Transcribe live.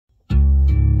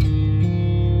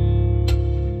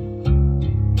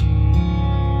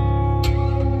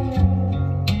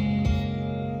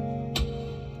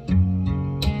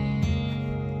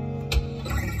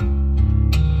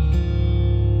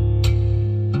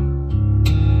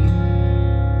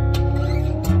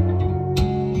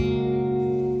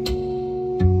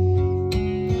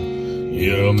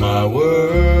You're my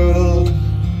world,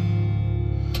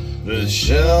 the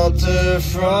shelter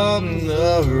from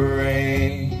the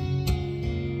rain.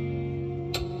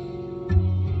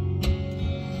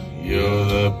 You're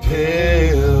the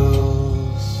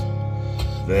pills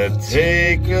that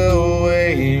take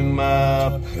away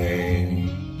my pain.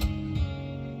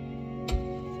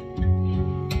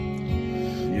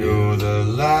 You're the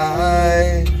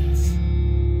light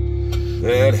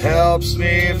that helps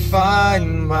me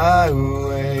find my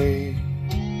way.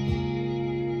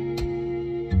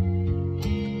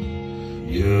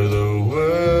 You're the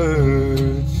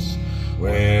words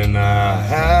when I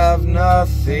have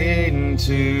nothing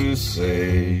to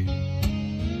say.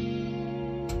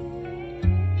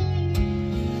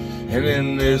 And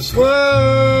in this world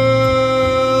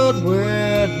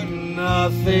where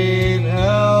nothing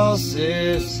else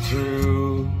is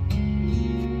true,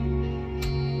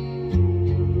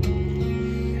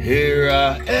 here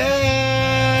I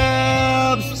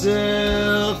am,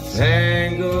 still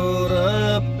tangled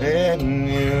up in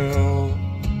you.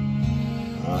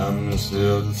 I'm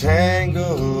still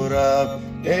tangled up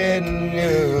in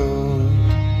you.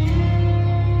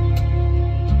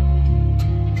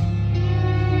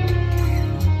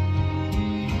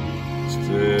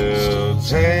 Still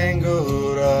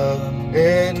tangled up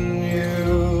in you.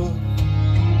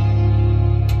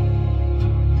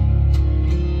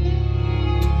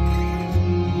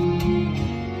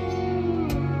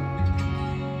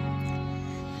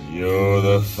 You're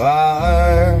the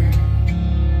fire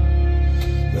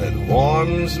that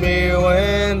warms me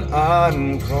when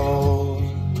I'm cold.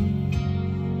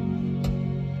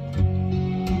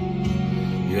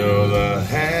 You're the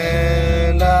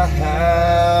hand I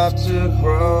have to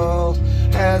hold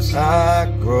as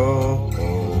I grow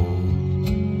old.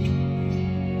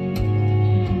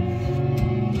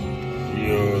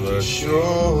 You're the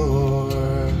shore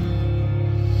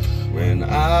when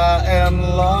I am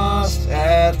lost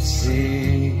at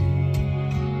sea.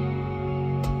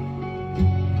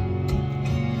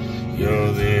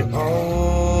 You're the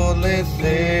only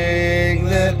thing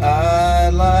that I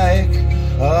like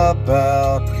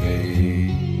about me.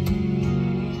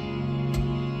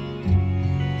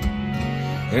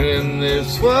 And in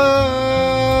this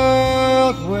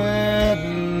world where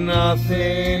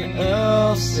nothing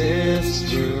else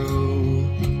is true,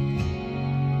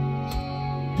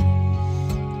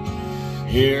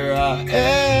 here I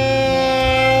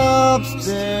am,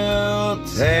 still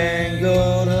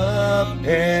tangled up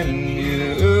in you.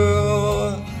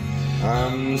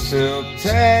 I'm still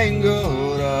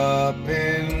tangled up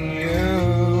in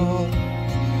you.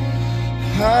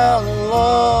 How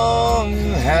long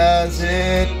has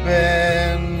it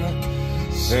been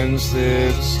since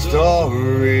this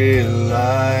storyline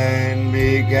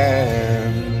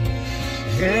began?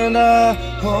 And I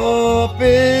hope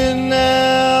it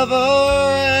never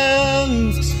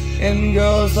ends and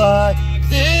goes like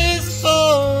this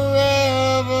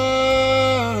forever.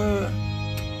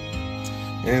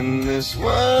 In this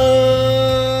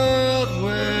world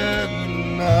where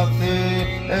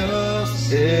nothing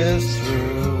else is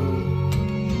true,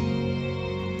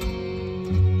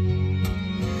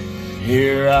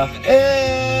 here I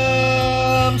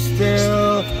am,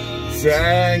 still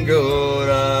tangled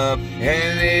up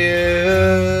in you.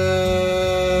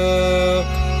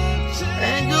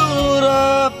 Tangled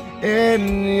up in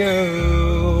you.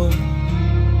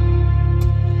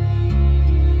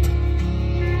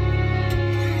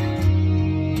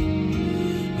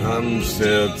 I'm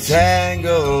still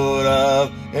tangled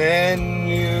up in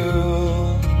you.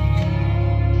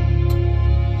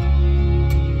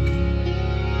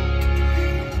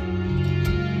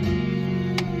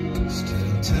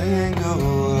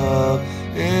 Tangled up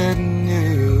in